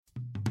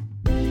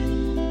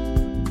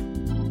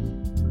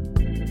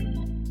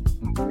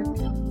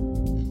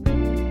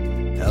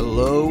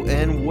Hello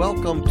and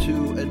welcome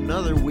to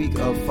another week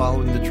of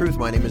Following the Truth.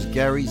 My name is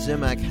Gary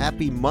Zimak.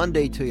 Happy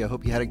Monday to you. I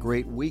hope you had a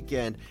great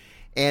weekend.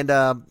 And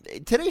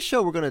today's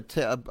show,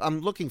 I'm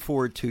looking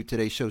forward to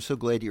today's show. So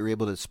glad you were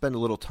able to spend a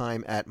little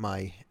time at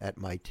my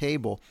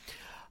table.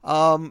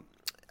 I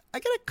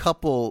got a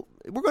couple.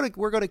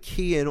 We're gonna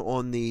key in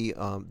on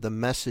the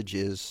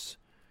messages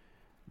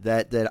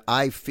that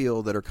I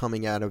feel that are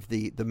coming out of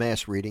the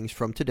Mass readings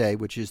from today,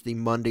 which is the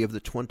Monday of the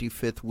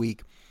 25th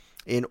week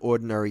in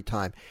Ordinary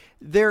Time.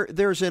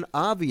 There's an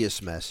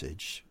obvious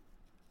message,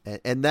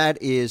 and that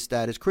is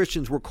that as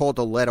Christians we're called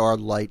to let our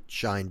light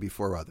shine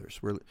before others.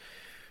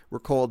 We're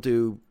called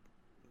to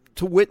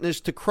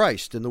witness to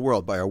Christ in the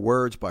world by our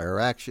words, by our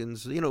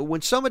actions. You know,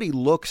 when somebody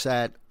looks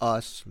at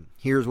us,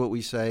 hears what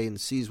we say, and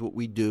sees what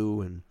we do,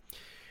 and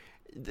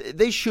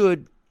they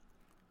should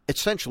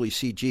essentially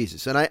see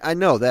Jesus. And I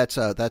know that's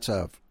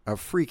a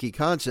freaky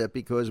concept,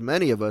 because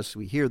many of us,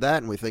 we hear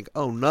that and we think,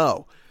 oh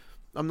no,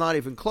 I'm not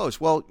even close.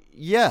 Well,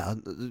 yeah,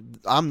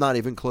 I'm not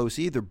even close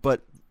either,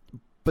 but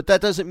that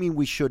doesn't mean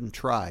we shouldn't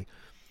try.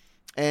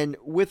 And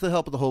with the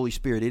help of the Holy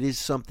Spirit, it is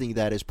something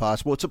that is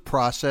possible. It's a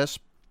process.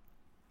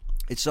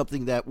 It's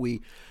something that we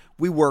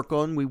work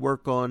on. We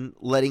work on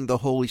letting the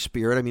Holy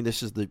Spirit, I mean,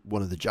 this is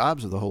one of the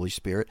jobs of the Holy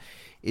Spirit,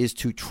 is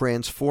to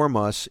transform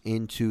us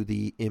into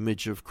the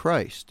image of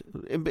Christ.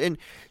 And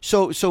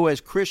so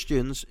as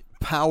Christians,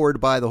 powered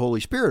by the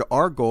Holy Spirit,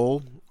 our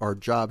goal, our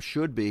job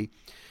should be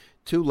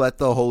to let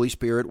the Holy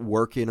Spirit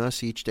work in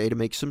us each day to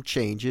make some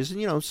changes.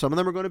 And, you know, some of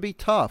them are going to be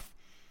tough,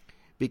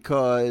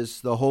 because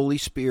the Holy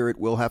Spirit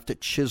will have to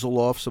chisel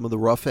off some of the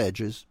rough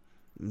edges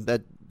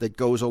that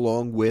goes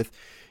along with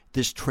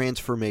this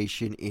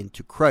transformation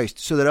into Christ,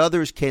 so that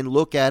others can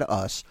look at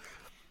us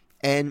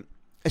and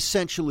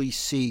essentially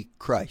see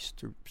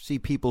Christ, or see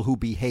people who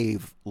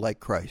behave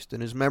like Christ.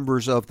 And as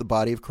members of the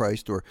body of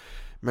Christ, or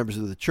members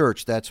of the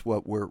church, that's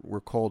what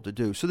we're called to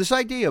do. So this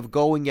idea of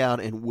going out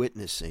and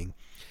witnessing,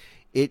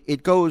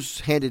 it goes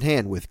hand in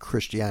hand with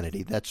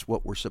Christianity. That's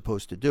what we're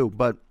supposed to do.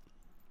 But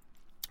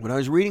when I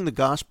was reading the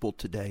gospel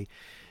today,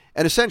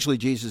 and essentially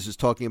Jesus is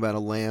talking about a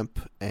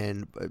lamp,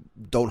 and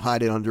don't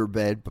hide it under a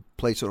bed, but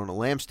place it on a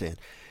lampstand.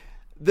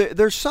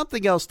 There's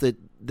something else that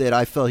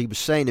I felt he was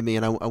saying to me,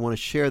 and I want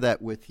to share that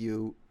with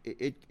you.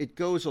 It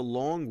goes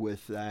along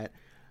with that,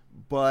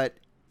 but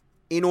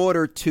in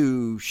order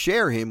to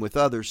share him with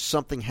others,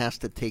 something has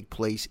to take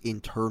place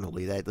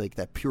internally,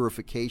 that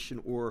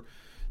purification, or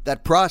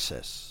that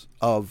process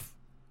of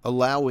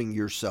allowing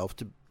yourself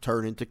to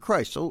turn into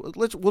Christ. So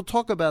we'll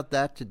talk about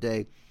that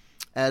today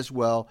as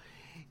well.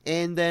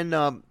 And then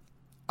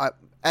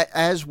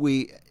as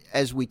we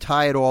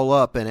tie it all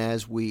up, and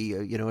as we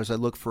as I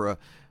look for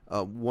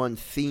a one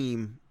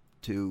theme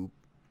to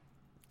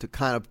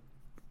kind of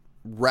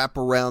wrap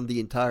around the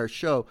entire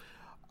show,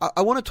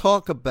 I want to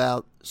talk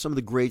about some of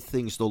the great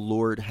things the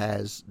Lord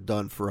has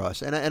done for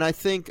us. And I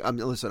think,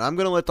 listen, I'm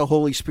going to let the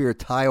Holy Spirit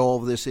tie all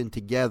of this in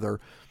together,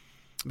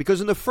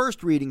 because in the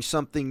first reading,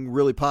 something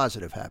really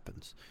positive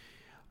happens.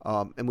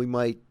 And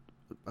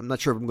I'm not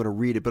sure if I'm going to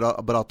read it, but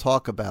I'll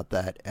talk about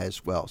that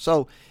as well.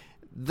 So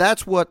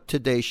that's what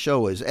today's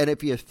show is. And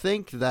if you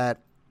think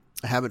that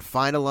I haven't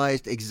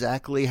finalized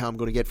exactly how I'm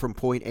going to get from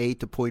point A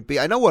to point B,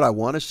 I know what I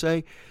want to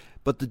say,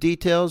 but the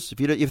details,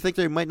 if you think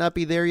they might not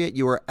be there yet,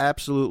 you are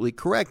absolutely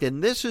correct.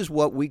 And this is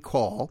what we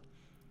call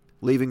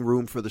leaving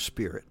room for the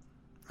Spirit,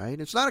 right?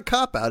 It's not a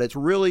cop-out. It's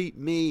really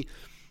me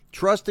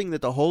trusting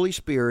that the Holy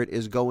Spirit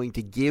is going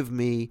to give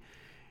me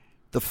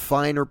the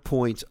finer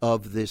points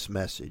of this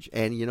message.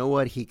 And you know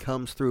what? He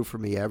comes through for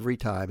me every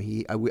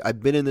time.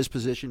 I've been in this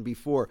position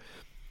before.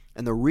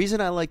 And the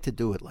reason I like to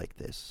do it like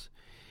this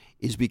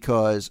is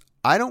because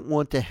I don't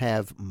want to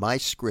have my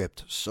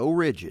script so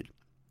rigid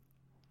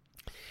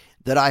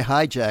that I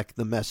hijack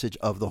the message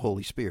of the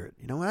Holy Spirit.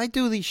 You know, when I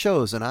do these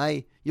shows,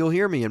 and you'll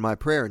hear me in my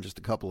prayer in just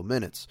a couple of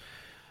minutes,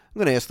 I'm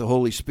going to ask the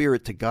Holy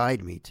Spirit to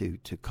guide me, to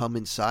come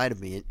inside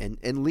of me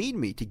and lead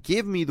me, to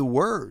give me the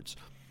words.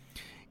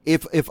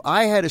 If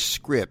I had a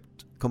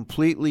script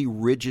completely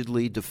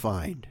rigidly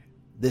defined,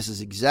 this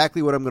is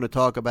exactly what I'm going to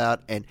talk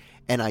about, and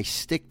I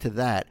stick to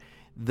that,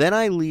 then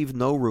I leave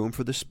no room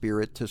for the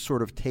Spirit to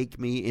sort of take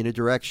me in a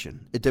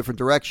different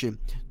direction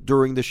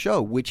during the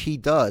show, which he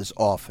does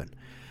often.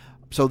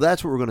 So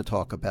that's what we're going to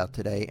talk about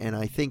today, and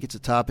I think it's a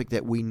topic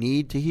that we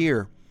need to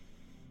hear,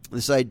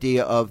 this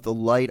idea of the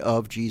light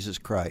of Jesus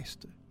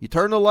Christ. You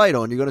turn the light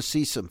on, you're going to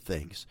see some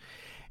things.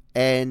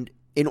 And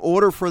in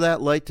order for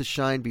that light to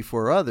shine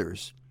before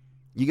others,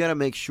 you got to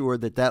make sure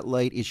that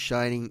light is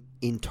shining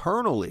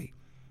internally,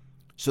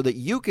 so that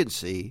you can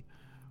see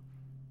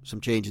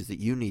some changes that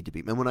you need to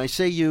be. And when I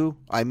say you,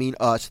 I mean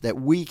us, that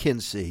we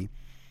can see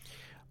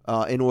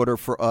in order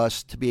for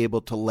us to be able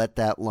to let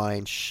that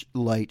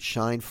light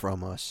shine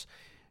from us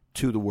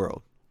to the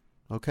world.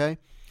 Okay?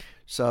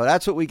 So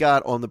that's what we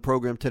got on the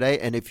program today.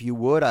 And if you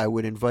would, I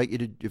would invite you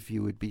to, if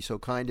you would be so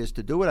kind as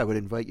to do it, I would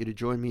invite you to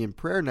join me in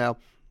prayer now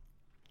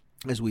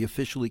as we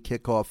officially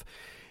kick off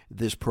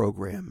this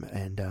program.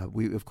 And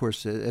we, of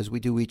course, as we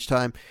do each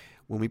time,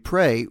 When we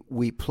pray,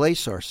 we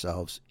place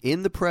ourselves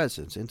into the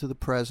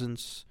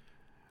presence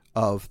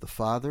of the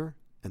Father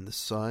and the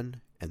Son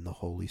and the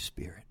Holy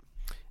Spirit.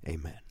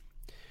 Amen.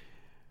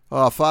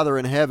 Oh, Father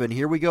in heaven,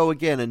 here we go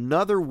again,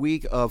 another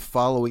week of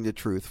following the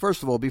truth.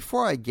 First of all,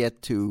 before I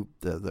get to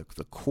the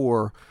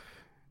core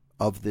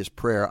of this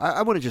prayer,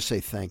 I want to just say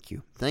thank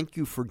you. Thank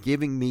you for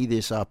giving me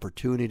this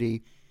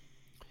opportunity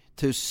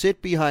to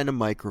sit behind a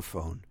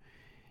microphone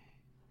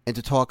and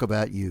to talk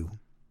about you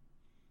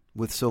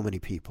with so many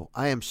people.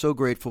 I am so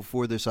grateful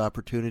for this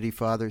opportunity,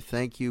 Father.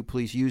 Thank you.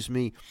 Please use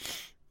me.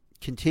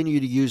 Continue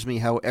to use me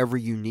however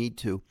you need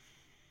to,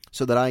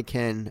 so that I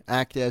can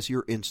act as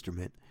your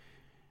instrument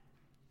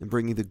in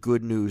bringing the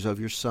good news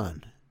of your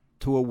Son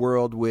to a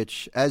world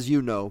which, as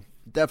you know,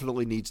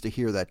 definitely needs to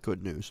hear that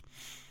good news.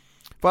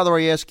 Father,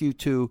 I ask you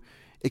to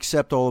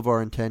accept all of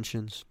our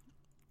intentions.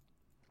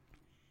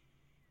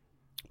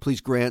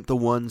 Please grant the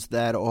ones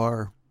that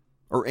are,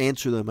 or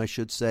answer them, I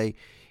should say,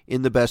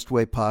 in the best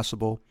way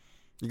possible.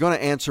 You're going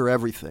to answer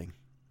everything.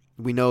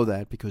 We know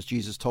that because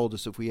Jesus told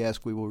us if we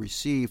ask, we will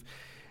receive.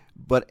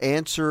 But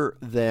answer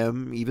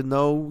them, even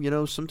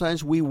though,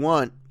 sometimes we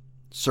want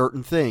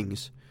certain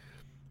things.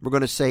 We're going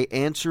to say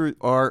answer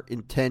our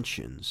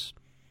intentions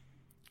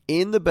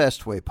in the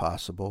best way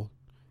possible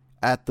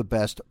at the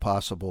best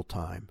possible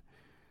time.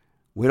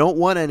 We don't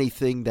want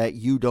anything that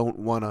you don't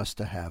want us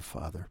to have,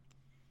 Father.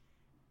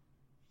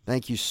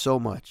 Thank you so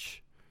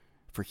much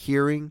for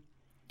hearing,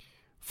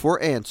 for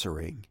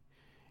answering,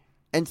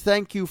 and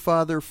thank you,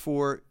 Father,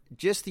 for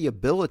just the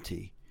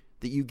ability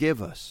that you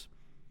give us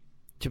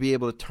to be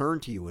able to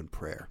turn to you in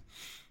prayer.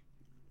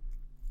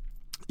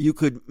 You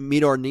could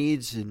meet our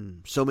needs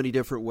in so many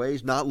different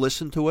ways, not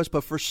listen to us,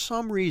 but for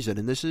some reason,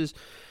 and this is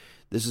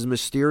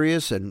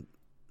mysterious, and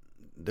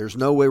there's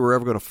no way we're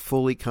ever going to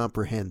fully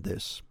comprehend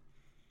this,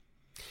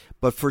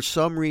 but for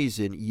some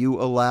reason, you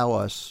allow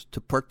us to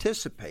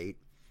participate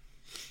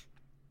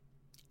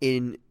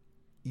in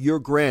your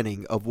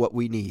granting of what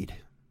we need.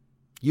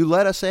 You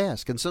let us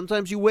ask, and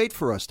sometimes you wait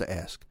for us to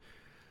ask.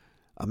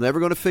 I'm never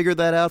going to figure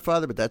that out,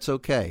 Father, but that's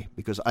okay,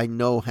 because I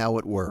know how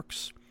it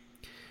works.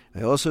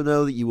 I also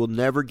know that you will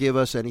never give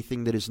us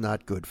anything that is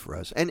not good for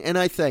us. And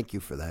I thank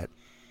you for that.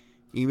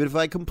 Even if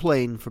I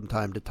complain from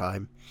time to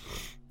time,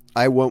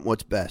 I want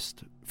what's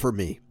best for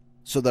me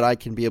so that I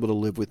can be able to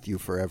live with you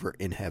forever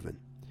in heaven.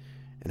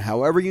 And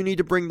however you need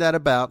to bring that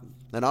about,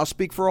 and I'll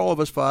speak for all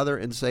of us, Father,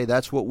 and say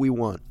that's what we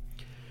want.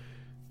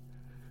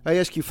 I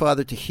ask you,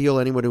 Father, to heal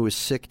anyone who is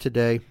sick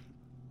today,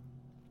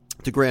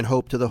 to grant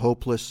hope to the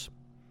hopeless,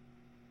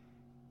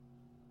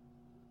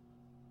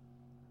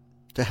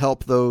 to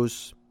help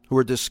those who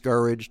are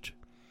discouraged,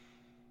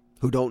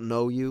 who don't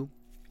know you.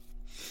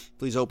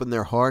 Please open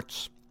their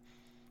hearts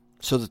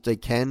so that they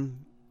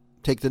can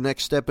take the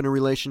next step in a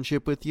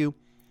relationship with you.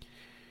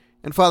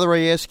 And Father,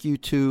 I ask you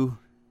to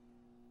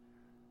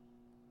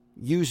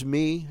use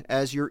me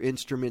as your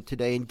instrument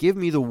today and give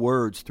me the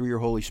words through your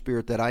Holy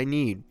Spirit that I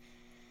need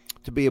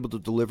to be able to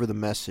deliver the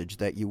message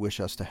that you wish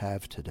us to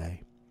have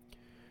today.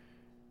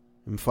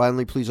 And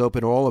finally, please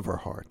open all of our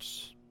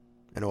hearts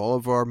and all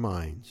of our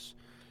minds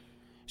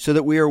so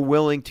that we are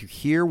willing to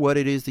hear what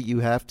it is that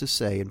you have to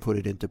say and put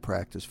it into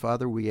practice.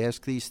 Father, we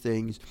ask these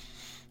things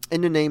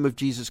in the name of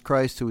Jesus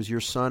Christ, who is your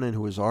Son and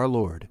who is our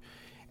Lord,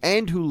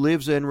 and who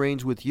lives and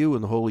reigns with you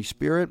in the Holy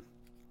Spirit,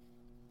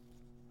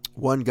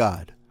 one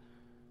God,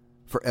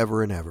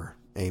 forever and ever.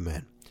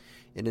 Amen.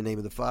 In the name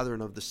of the Father,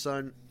 and of the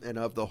Son, and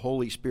of the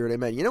Holy Spirit.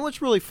 Amen. You know what's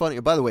really funny?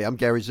 By the way, I'm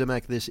Gary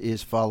Zimak. This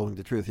is Following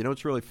the Truth. You know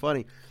what's really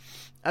funny?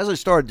 As I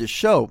started this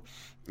show,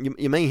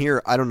 you may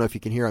hear, I don't know if you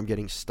can hear, I'm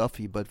getting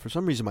stuffy, but for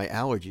some reason my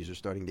allergies are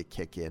starting to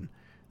kick in.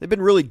 They've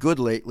been really good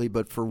lately,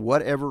 but for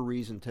whatever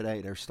reason today,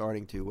 they're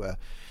starting to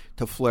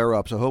flare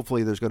up. So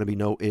hopefully there's going to be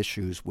no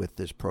issues with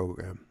this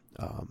program.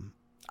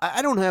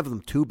 I don't have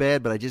them too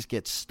bad, but I just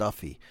get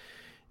stuffy.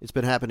 It's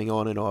been happening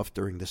on and off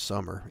during the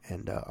summer,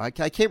 and I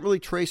can't really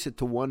trace it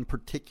to one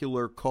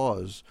particular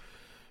cause,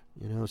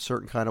 a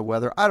certain kind of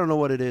weather. I don't know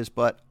what it is,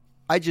 but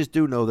I just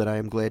do know that I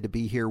am glad to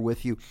be here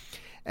with you.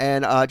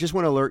 And I just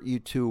want to alert you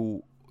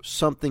to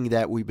something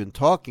that we've been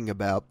talking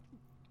about.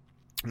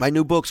 My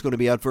new book's going to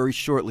be out very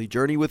shortly,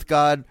 Journey with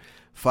God,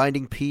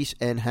 Finding Peace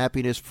and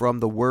Happiness from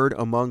the Word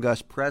Among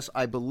Us Press.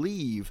 I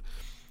believe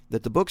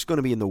that the book's going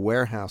to be in the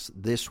warehouse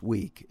this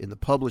week, in the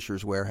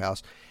publisher's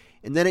warehouse,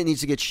 and then it needs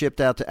to get shipped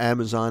out to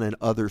Amazon and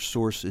other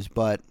sources.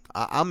 But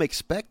I'm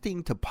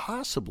expecting to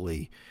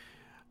possibly,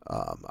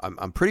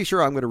 I'm pretty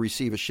sure I'm going to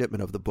receive a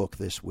shipment of the book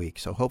this week.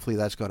 So hopefully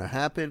that's going to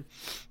happen.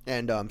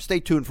 And stay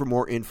tuned for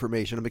more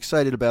information. I'm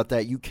excited about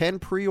that. You can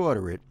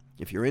pre-order it,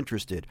 if you're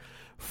interested,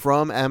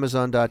 from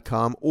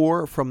Amazon.com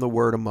or from the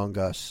Word Among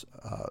Us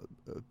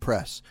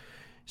press.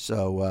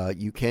 So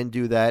you can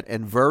do that.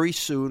 And very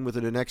soon,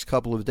 within the next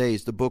couple of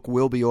days, the book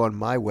will be on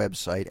my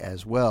website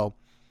as well,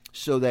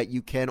 so that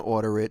you can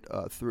order it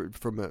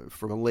from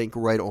a link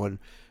right on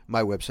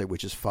my website,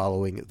 which is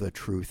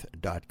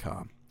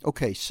followingthetruth.com.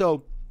 Okay,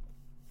 so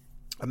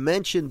I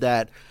mentioned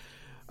that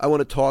I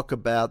want to talk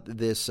about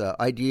this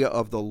idea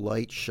of the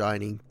light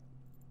shining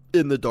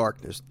in the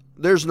darkness.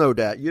 There's no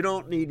doubt. You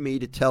don't need me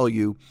to tell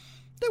you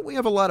that we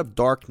have a lot of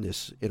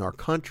darkness in our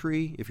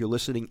country. If you're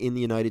listening in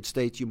the United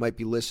States, you might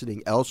be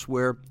listening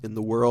elsewhere in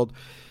the world.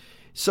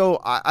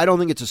 So I don't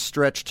think it's a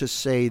stretch to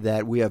say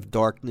that we have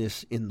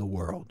darkness in the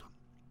world.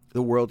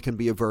 The world can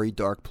be a very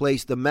dark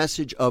place. The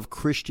message of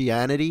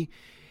Christianity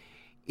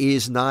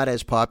is not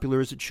as popular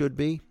as it should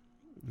be.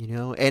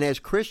 And as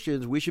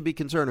Christians, we should be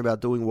concerned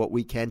about doing what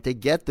we can to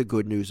get the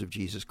good news of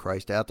Jesus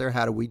Christ out there.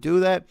 How do we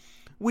do that?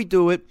 We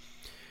do it,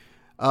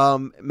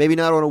 maybe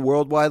not on a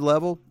worldwide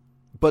level,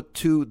 but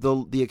to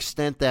the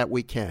extent that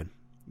we can.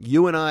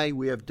 You and I,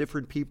 we have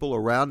different people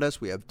around us.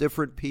 We have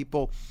different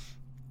people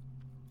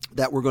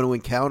that we're going to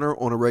encounter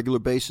on a regular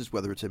basis,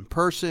 whether it's in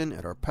person,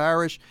 at our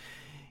parish,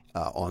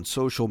 on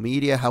social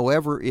media,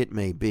 however it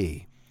may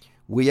be.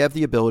 We have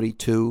the ability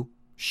to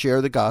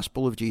share the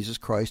gospel of Jesus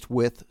Christ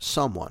with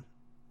someone.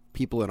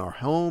 People in our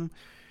home,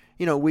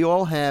 we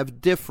all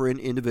have different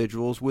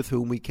individuals with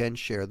whom we can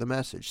share the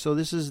message. So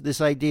this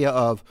idea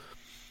of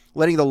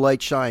letting the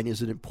light shine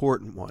is an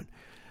important one.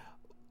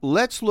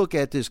 Let's look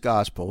at this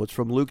gospel. It's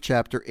from Luke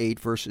chapter 8,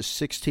 verses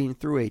 16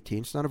 through 18.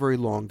 It's not a very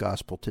long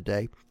gospel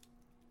today.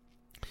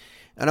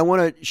 And I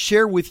want to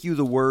share with you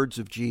the words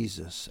of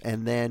Jesus,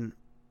 and then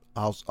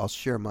I'll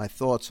share my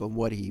thoughts on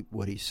what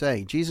he's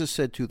saying. Jesus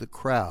said to the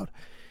crowd,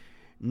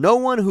 "No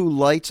one who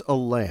lights a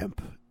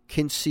lamp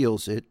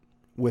conceals it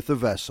with a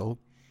vessel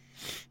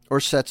or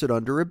sets it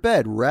under a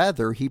bed.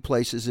 Rather, he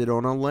places it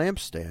on a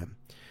lampstand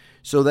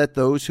so that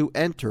those who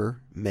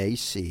enter may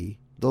see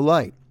the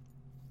light."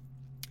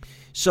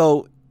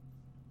 So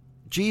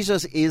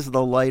Jesus is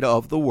the light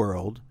of the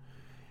world.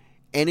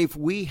 And if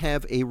we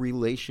have a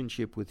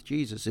relationship with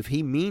Jesus, if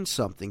he means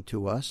something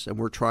to us and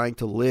we're trying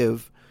to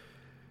live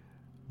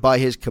by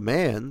his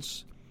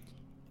commands,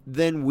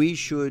 then we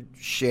should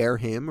share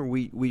him, or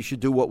we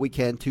should do what we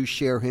can to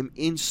share him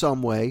in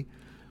some way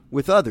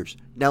with others.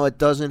 Now, it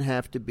doesn't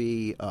have to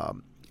be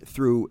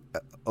through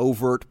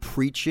overt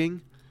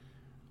preaching,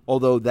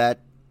 although that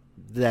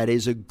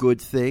is a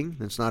good thing.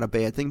 It's not a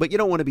bad thing. But you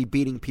don't want to be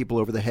beating people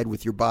over the head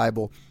with your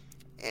Bible,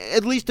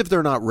 at least if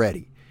they're not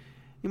ready.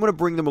 You want to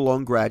bring them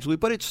along gradually,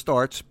 but it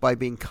starts by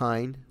being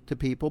kind to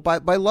people, by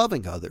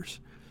loving others,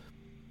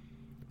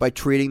 by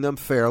treating them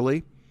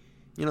fairly.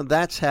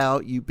 That's how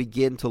you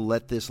begin to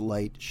let this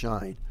light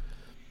shine.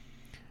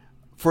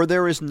 "For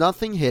there is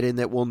nothing hidden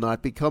that will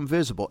not become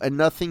visible, and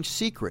nothing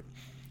secret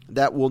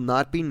that will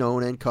not be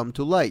known and come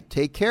to light.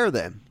 Take care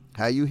then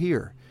how you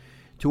hear.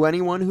 To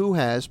anyone who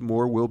has,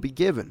 more will be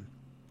given.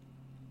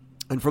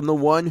 And from the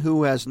one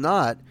who has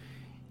not,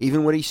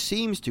 even what he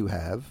seems to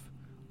have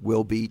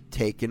will be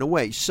taken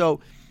away."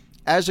 So,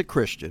 as a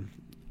Christian,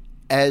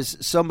 as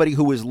somebody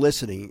who is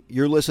listening,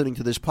 you're listening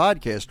to this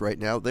podcast right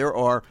now, there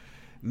are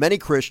many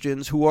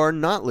Christians who are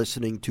not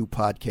listening to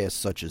podcasts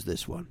such as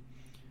this one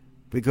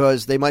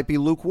because they might be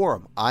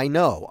lukewarm. I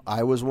know.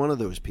 I was one of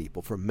those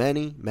people for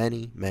many,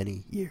 many,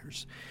 many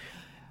years.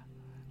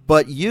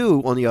 But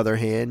you, on the other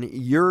hand,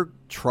 you're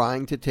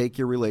trying to take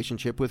your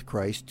relationship with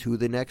Christ to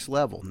the next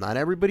level. Not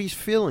everybody's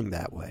feeling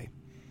that way.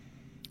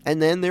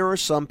 And then there are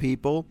some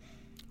people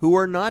who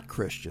are not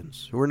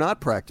Christians, who are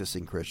not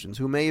practicing Christians,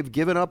 who may have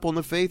given up on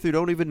the faith, who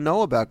don't even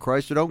know about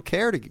Christ, or don't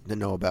care to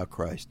know about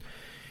Christ.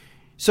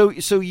 So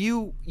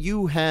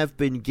you have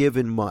been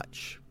given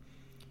much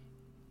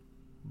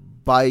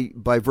by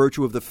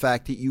virtue of the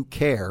fact that you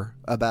care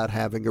about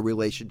having a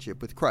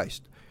relationship with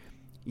Christ.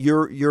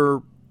 You're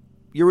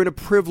in a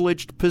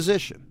privileged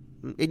position,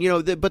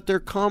 and but there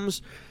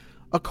comes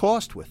a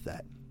cost with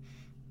that.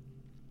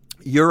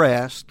 You're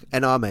asked,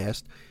 and I'm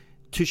asked,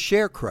 to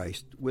share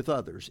Christ with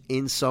others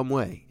in some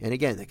way. And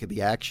again, it could be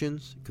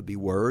actions, it could be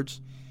words,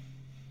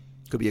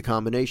 it could be a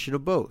combination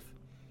of both.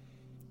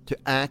 To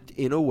act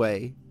in a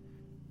way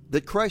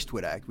that Christ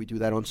would act. We do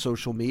that on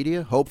social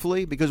media,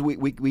 hopefully, because we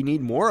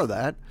need more of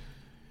that,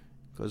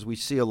 because we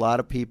see a lot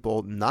of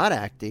people not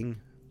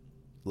acting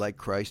like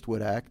Christ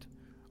would act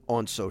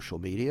on social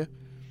media.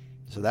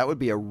 So that would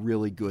be a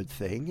really good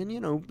thing. And,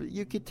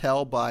 you could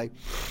tell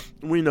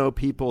we know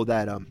people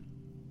that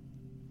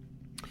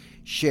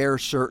share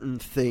certain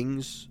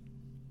things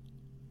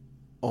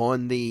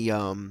on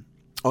on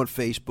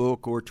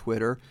Facebook or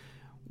Twitter.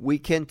 We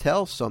can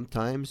tell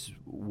sometimes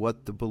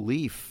what the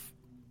belief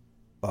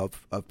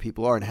of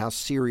people are and how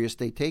serious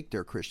they take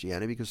their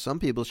Christianity, because some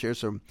people share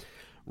some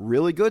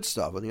really good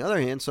stuff. On the other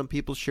hand, some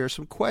people share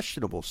some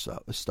questionable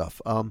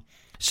stuff.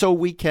 So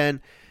we can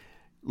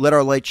let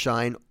our light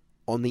shine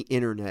on the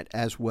internet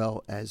as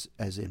well as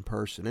in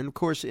person. And of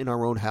course, in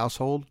our own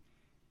household,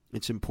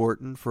 it's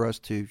important for us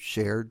to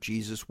share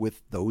Jesus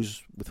with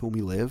those with whom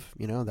we live.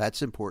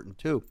 That's important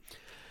too.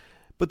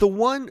 But the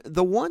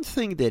one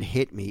thing that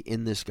hit me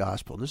in this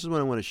gospel, and this is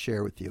what I want to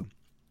share with you,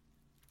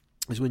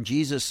 is when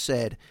Jesus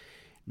said,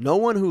 "No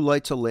one who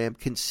lights a lamp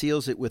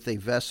conceals it with a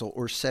vessel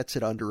or sets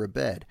it under a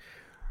bed.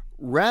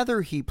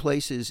 Rather, he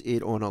places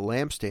it on a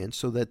lampstand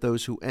so that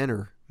those who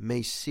enter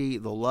may see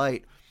the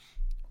light."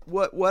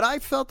 What I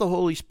felt the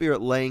Holy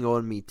Spirit laying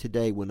on me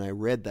today when I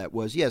read that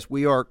was, yes,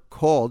 we are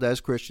called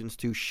as Christians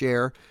to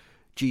share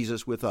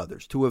Jesus with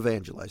others, to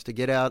evangelize, to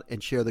get out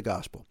and share the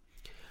gospel.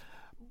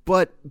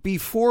 But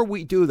before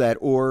we do that,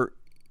 or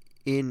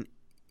in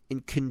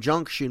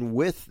conjunction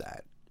with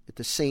that, at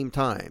the same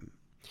time,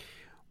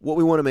 what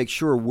we want to make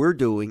sure we're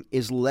doing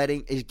is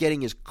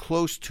getting as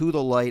close to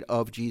the light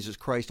of Jesus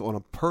Christ on a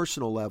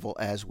personal level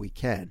as we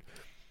can.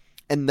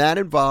 And that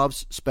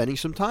involves spending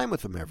some time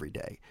with him every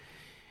day.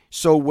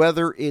 So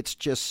whether it's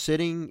just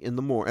sitting in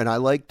the morning, and I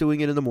like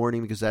doing it in the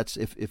morning because that's,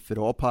 if at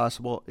all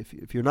possible,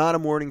 if you're not a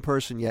morning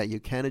person yet, you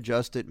can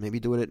adjust it, maybe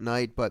do it at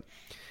night, but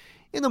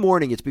in the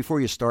morning, it's before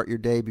you start your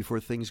day,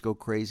 before things go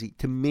crazy.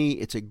 To me,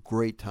 it's a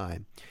great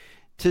time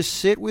to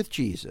sit with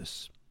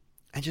Jesus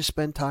and just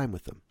spend time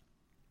with him.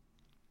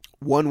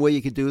 One way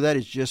you could do that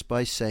is just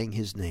by saying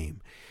his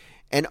name.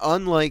 And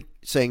unlike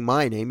saying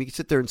my name, you can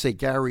sit there and say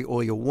Gary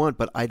all you want,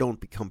 but I don't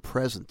become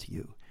present to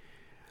you.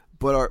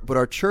 But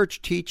our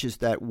church teaches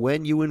that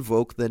when you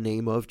invoke the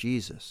name of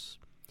Jesus,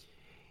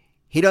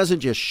 he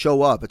doesn't just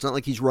show up. It's not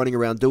like he's running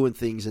around doing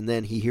things and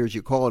then he hears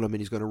you calling him and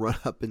he's going to run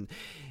up and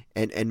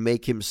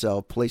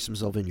place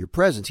himself in your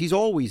presence. He's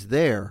always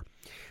there.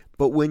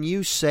 But when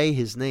you say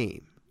his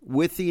name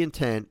with the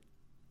intent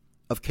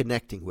of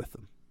connecting with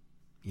him,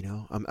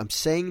 I'm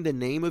saying the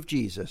name of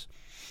Jesus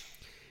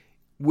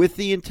with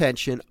the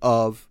intention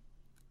of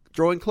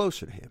drawing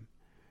closer to him,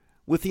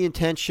 with the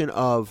intention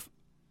of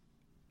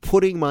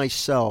putting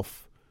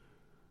myself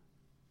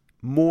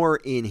more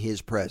in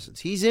his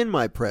presence. He's in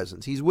my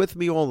presence. He's with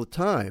me all the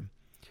time.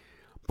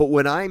 But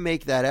when I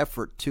make that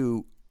effort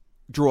to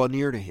draw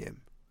near to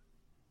him,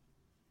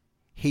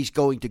 he's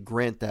going to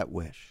grant that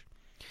wish.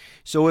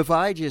 So if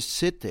I just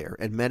sit there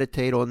and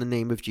meditate on the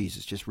name of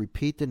Jesus, just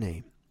repeat the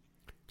name,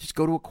 just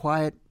go to a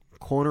quiet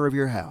corner of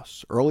your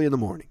house early in the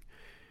morning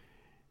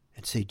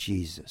and say,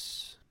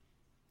 Jesus,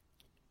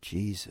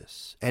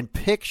 Jesus, and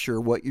picture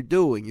what you're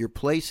doing. You're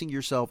placing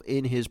yourself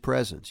in his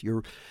presence.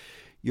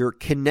 You're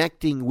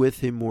connecting with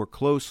him more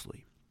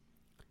closely.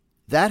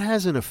 That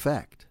has an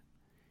effect.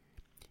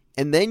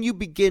 And then you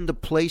begin to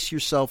place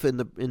yourself in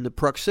the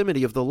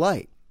proximity of the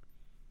light.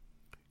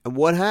 And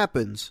what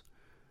happens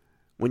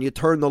when you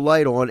turn the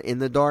light on in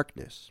the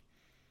darkness?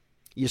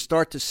 You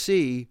start to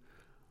see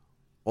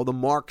all the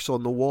marks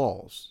on the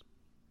walls.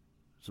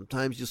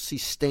 Sometimes you'll see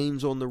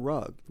stains on the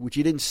rug, which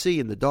you didn't see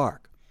in the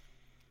dark.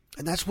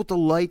 And that's what the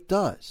light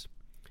does.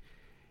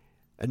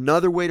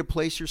 Another way to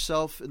place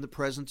yourself in the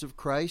presence of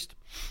Christ,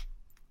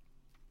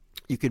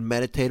 you can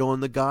meditate on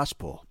the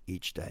gospel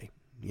each day.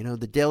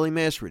 The daily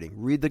mass reading,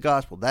 read the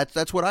gospel.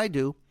 That's what I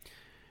do.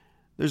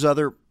 There's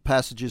other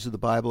passages of the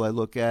Bible I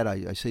look at.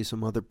 I say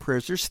some other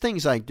prayers. There's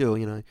things I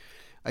do.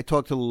 I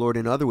talk to the Lord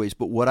in other ways.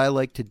 But what I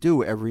like to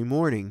do every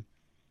morning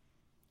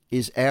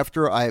is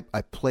after I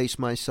place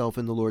myself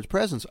in the Lord's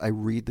presence, I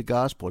read the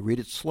gospel. I read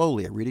it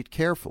slowly. I read it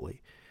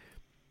carefully.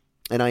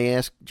 And I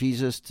ask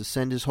Jesus to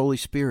send his Holy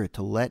Spirit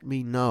to let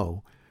me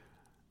know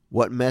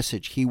what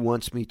message he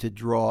wants me to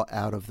draw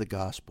out of the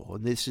gospel.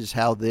 And this is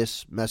how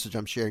this message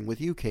I'm sharing with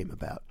you came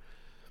about.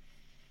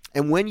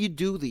 And when you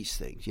do these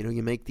things, you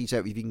make these,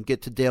 if you can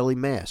get to daily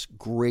mass,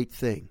 great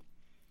thing.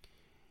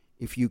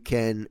 If you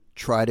can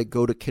try to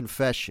go to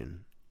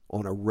confession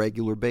on a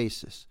regular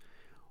basis,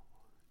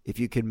 if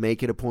you can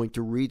make it a point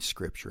to read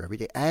scripture every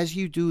day, as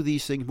you do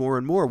these things more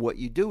and more, what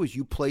you do is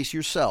you place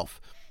yourself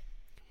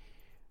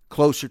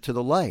closer to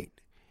the light.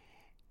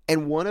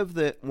 And one of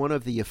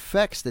the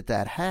effects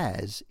that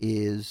has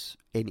is,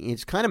 and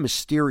it's kind of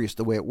mysterious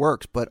the way it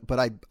works, but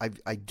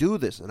I do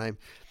this, and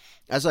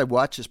as I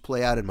watch this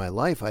play out in my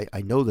life,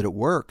 I know that it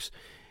works.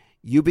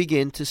 You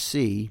begin to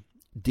see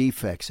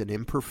defects and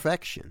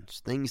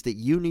imperfections, things that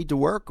you need to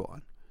work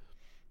on.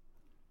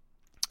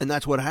 And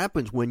that's what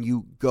happens when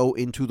you go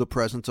into the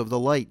presence of the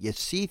light. You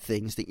see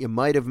things that you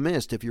might have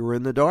missed if you were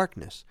in the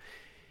darkness.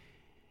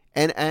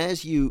 And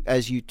as you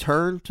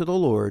turn to the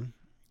Lord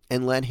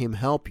and let him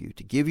help you,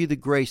 to give you the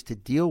grace to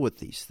deal with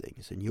these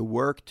things, and you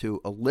work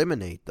to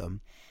eliminate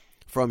them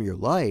from your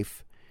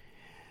life,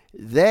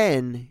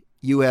 then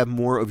you have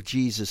more of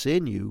Jesus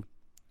in you,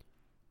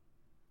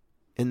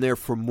 and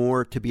therefore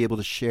more to be able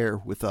to share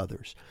with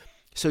others.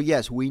 So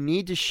yes, we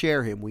need to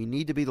share him. We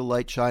need to be the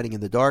light shining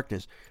in the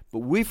darkness, but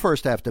we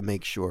first have to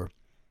make sure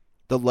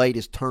the light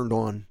is turned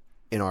on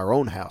in our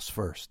own house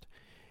first.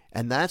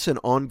 And that's an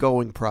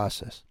ongoing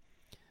process.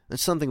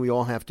 That's something we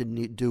all have to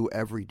do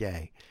every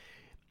day.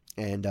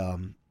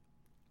 And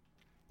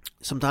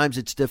sometimes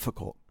it's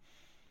difficult.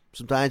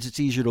 Sometimes it's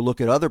easier to look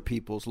at other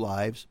people's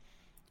lives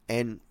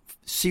and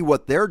see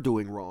what they're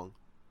doing wrong.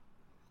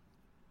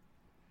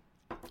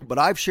 But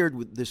I've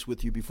shared this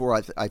with you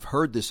before. I've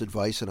heard this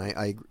advice, and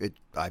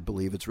I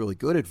believe it's really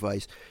good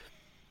advice.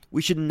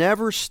 We should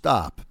never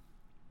stop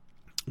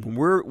when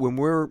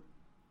we're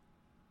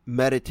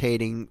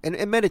meditating,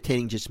 and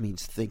meditating just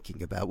means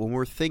thinking about. When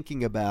we're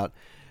thinking about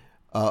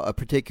a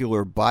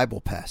particular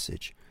Bible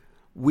passage,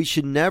 we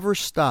should never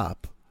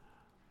stop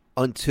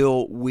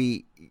until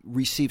we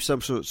receive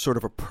some sort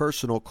of a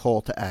personal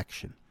call to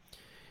action.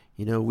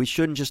 We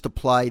shouldn't just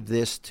apply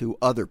this to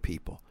other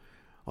people.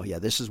 Oh, yeah,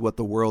 this is what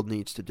the world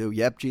needs to do.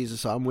 Yep,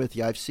 Jesus, I'm with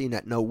you. I've seen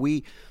that. No,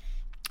 we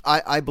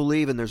I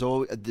believe, and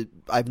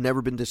I've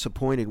never been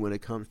disappointed when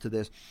it comes to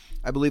this.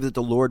 I believe that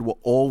the Lord will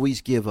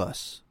always give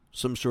us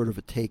some sort of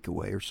a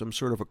takeaway or some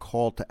sort of a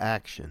call to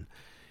action,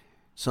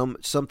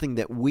 something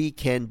that we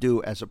can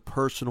do as a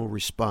personal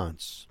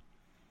response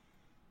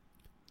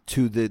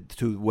to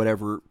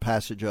whatever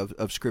passage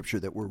of Scripture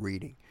that we're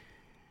reading.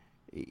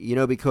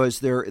 Because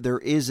there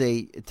is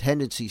a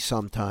tendency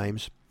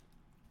sometimes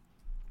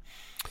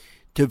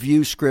to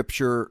view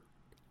Scripture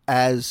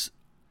as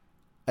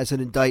an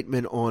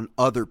indictment on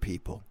other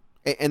people.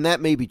 And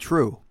that may be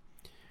true.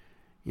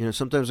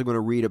 Sometimes I'm going to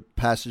read a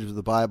passage of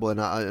the Bible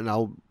and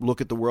I'll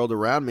look at the world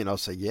around me and I'll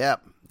say, yeah,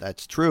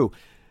 that's true.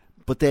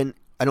 But then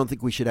I don't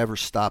think we should ever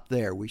stop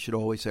there. We should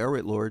always say, all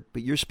right, Lord,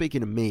 but you're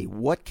speaking to me.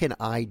 What can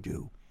I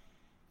do?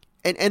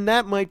 And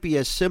that might be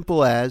as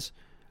simple as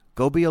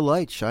go be a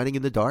light shining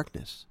in the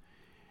darkness.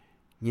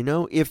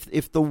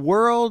 If the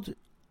world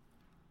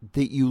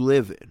that you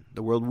live in,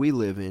 the world we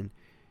live in,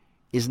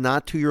 is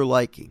not to your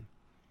liking,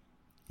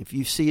 if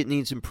you see it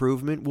needs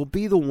improvement, well,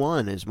 be the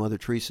one, as Mother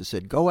Teresa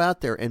said. Go out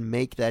there and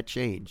make that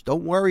change.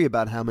 Don't worry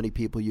about how many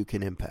people you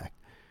can impact.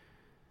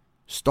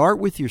 Start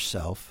with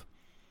yourself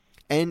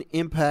and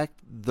impact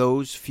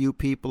those few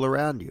people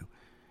around you.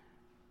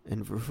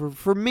 And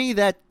for me,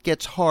 that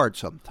gets hard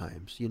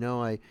sometimes.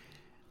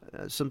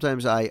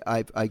 Sometimes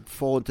I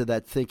fall into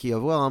that thinking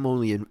of, well, I'm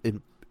only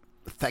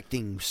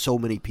affecting so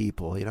many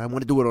people. I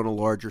want to do it on a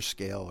larger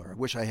scale, or I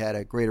wish I had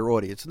a greater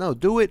audience. No,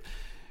 do it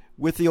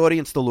with the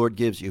audience the Lord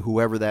gives you,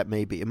 whoever that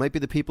may be. It might be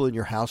the people in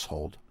your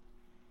household.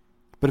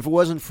 But if it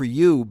wasn't for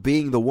you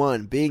being the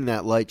one, being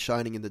that light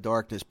shining in the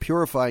darkness,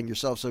 purifying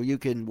yourself so you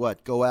can,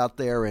 go out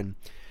there and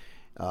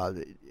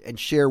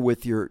share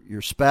with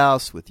your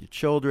spouse, with your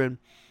children,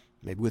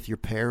 maybe with your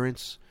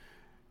parents,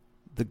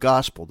 the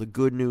gospel, the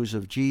good news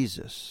of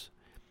Jesus,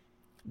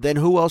 then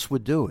who else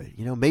would do it?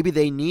 Maybe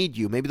they need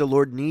you. Maybe the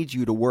Lord needs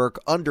you to work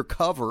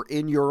undercover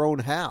in your own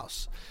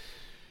house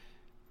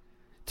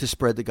to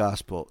spread the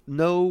gospel.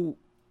 No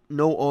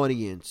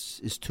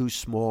audience is too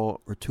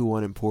small or too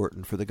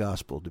unimportant for the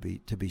gospel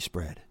to be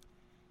spread.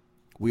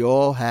 We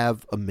all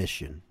have a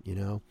mission,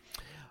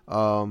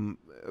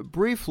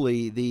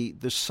 Briefly,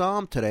 the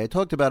psalm today, I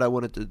talked about I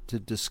wanted to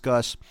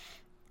discuss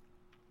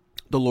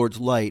the Lord's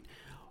light.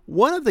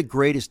 One of the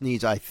greatest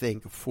needs, I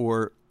think,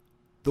 for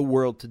the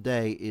world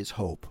today is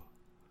hope.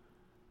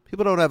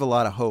 People don't have a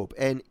lot of hope.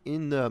 And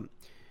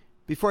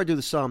before I do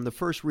the psalm, the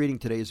first reading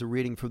today is a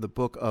reading from the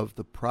book of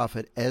the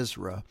prophet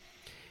Ezra.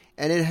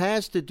 And it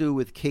has to do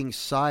with King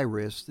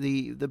Cyrus.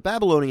 The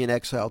Babylonian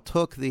exile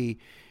took the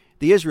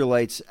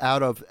Israelites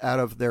out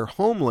of their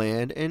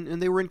homeland,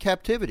 and they were in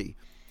captivity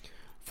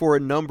for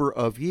a number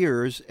of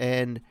years.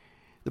 And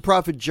the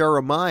prophet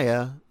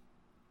Jeremiah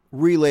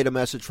relayed a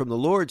message from the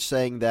Lord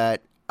saying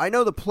that, I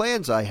know the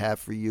plans I have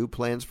for you,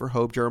 plans for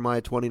hope,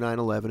 Jeremiah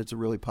 29:11. It's a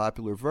really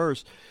popular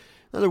verse.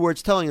 In other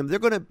words, telling them they're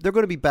going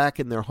to be back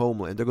in their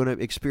homeland. They're going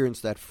to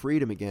experience that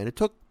freedom again. It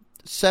took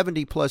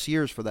 70 plus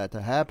years for that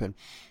to happen.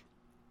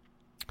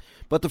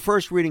 But the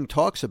first reading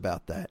talks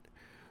about that.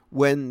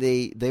 When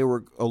they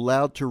were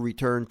allowed to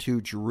return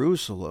to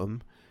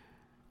Jerusalem,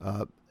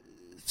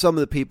 some of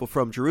the people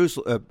from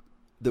Jerusalem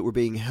that were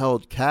being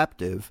held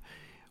captive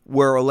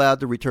were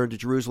allowed to return to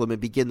Jerusalem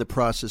and begin the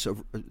process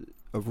of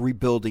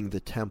rebuilding the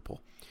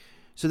temple.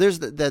 So there's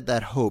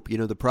that hope.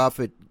 The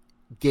prophet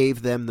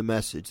gave them the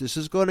message. This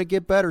is going to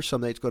get better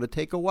someday. It's going to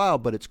take a while,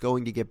 but it's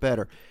going to get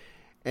better.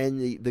 And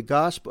the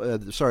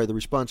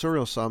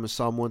responsorial psalm is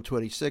Psalm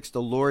 126.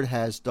 The Lord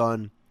has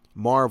done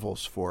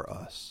marvels for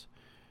us.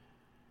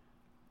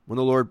 When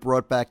the Lord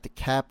brought back the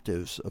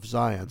captives of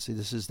Zion, see,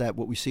 this is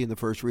what we see in the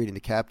first reading, the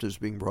captives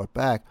being brought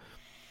back.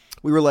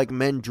 We were like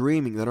men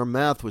dreaming, that our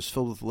mouth was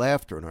filled with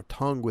laughter and our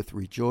tongue with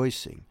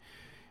rejoicing.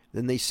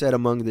 Then they said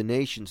among the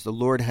nations, the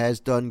Lord has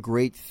done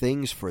great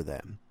things for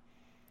them.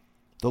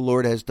 The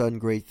Lord has done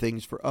great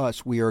things for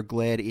us. We are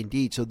glad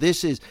indeed. So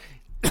this is,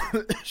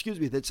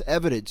 that's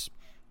evidence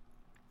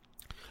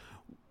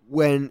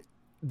when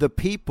the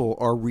people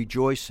are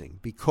rejoicing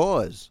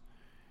because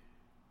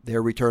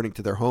they're returning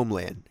to their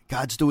homeland.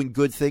 God's doing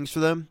good things for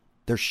them.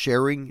 They're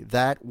sharing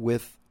that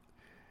with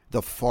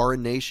the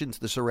foreign nations,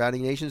 the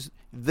surrounding nations.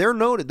 They're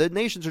noted. The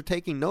nations are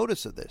taking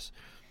notice of this.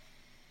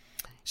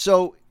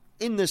 So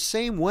in the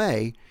same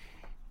way,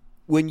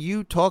 when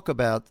you talk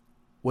about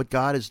what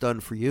God has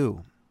done for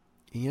you,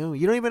 you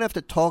don't even have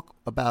to talk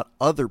about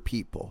other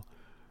people.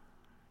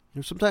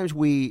 Sometimes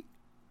we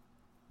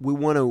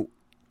want to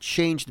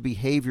change the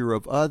behavior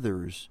of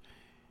others,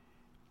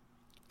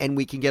 and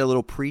we can get a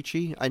little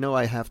preachy. I know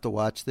I have to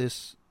watch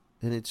this,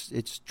 and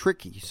it's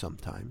tricky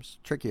sometimes,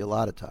 a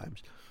lot of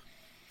times.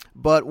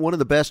 But one of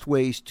the best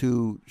ways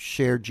to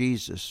share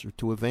Jesus or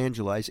to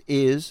evangelize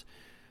is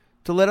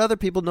to let other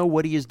people know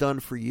what he has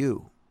done for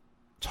you.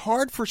 It's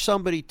hard for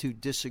somebody to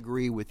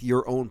disagree with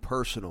your own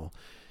personal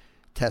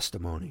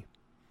testimony.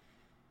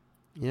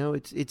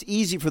 It's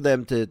easy for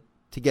them to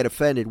get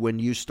offended when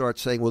you start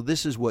saying, well,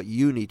 this is what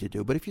you need to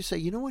do. But if you say,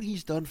 you know what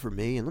he's done for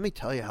me, and let me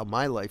tell you how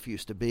my life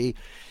used to be,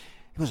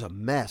 it was a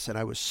mess, and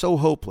I was so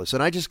hopeless.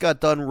 And I just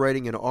got done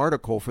writing an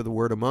article for The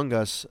Word Among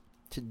Us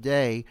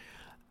today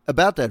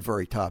about that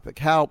very topic.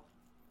 How,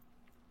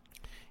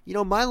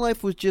 my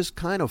life was just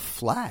kind of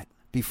flat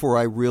before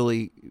I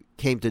really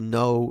came to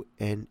know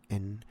and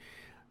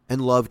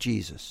love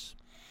Jesus.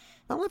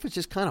 My life was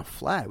just kind of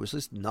flat. It was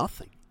just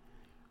nothing.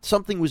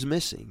 Something was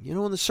missing.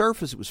 On the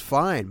surface it was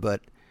fine,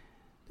 but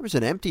there was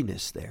an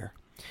emptiness there.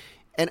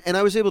 And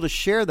I was able to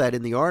share that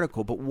in the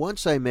article, but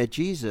once I met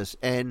Jesus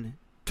and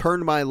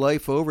turned my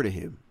life over to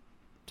him,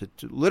 to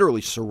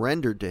literally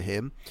surrendered to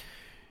him,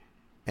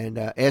 and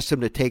asked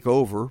him to take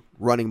over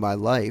running my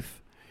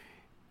life,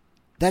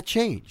 that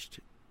changed.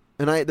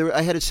 And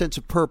I had a sense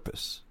of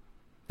purpose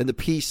and the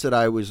peace that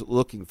I was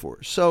looking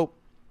for. So,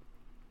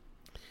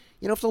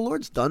 if the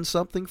Lord's done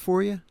something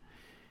for you,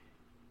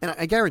 and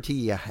I guarantee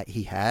you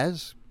he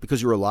has,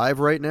 because you're alive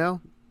right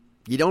now,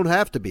 you don't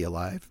have to be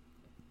alive.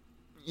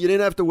 You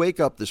didn't have to wake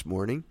up this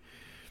morning.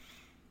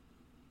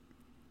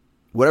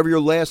 Whatever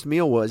your last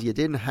meal was, you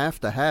didn't have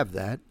to have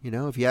that.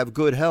 If you have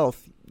good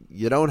health,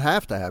 you don't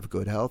have to have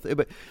good health.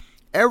 But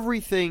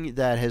everything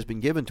that has been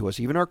given to us,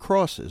 even our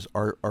crosses,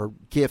 are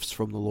gifts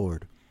from the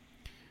Lord.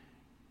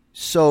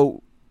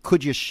 So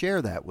could you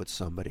share that with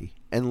somebody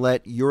and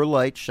let your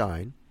light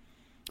shine?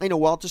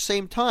 While at the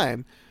same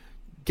time,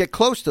 get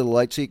close to the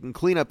light so you can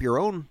clean up your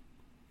own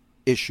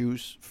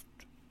issues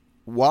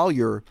while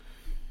you're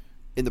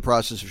in the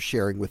process of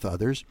sharing with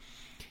others.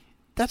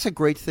 That's a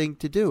great thing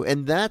to do.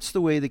 And that's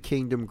the way the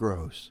kingdom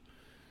grows.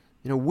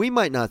 We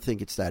might not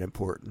think it's that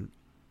important,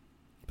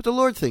 but the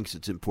Lord thinks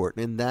it's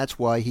important. And that's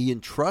why he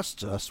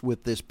entrusts us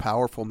with this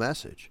powerful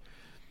message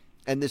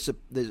and this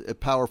a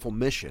powerful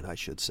mission, I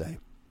should say,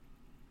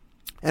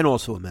 and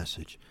also a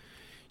message.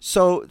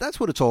 So that's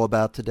what it's all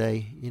about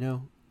today.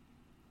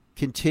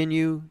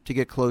 Continue to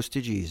get close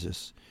to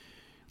Jesus.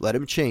 Let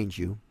him change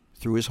you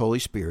through his Holy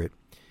Spirit,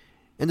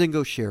 and then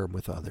go share him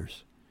with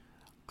others.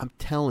 I'm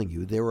telling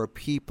you, there are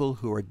people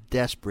who are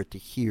desperate to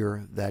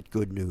hear that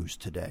good news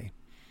today.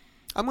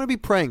 I'm going to be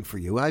praying for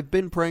you. I've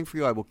been praying for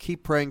you. I will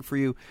keep praying for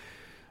you.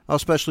 I'll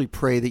especially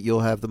pray that you'll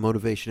have the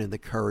motivation and the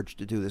courage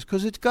to do this,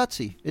 because it's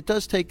gutsy. It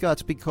does take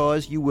guts,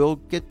 because you will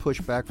get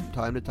pushed back from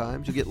time to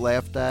time. You'll get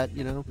laughed at,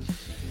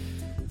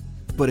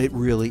 But it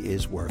really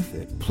is worth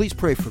it. Please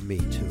pray for me,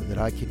 too, that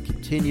I can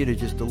continue to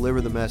just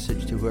deliver the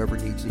message to whoever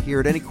needs to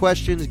hear it. Any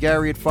questions,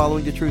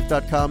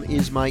 Gary@followingthetruth.com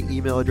is my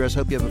email address.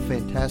 Hope you have a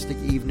fantastic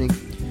evening.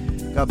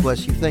 God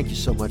bless you. Thank you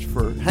so much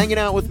for hanging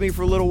out with me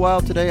for a little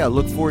while today. I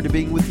look forward to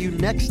being with you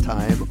next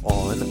time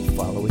on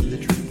Following the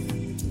Truth.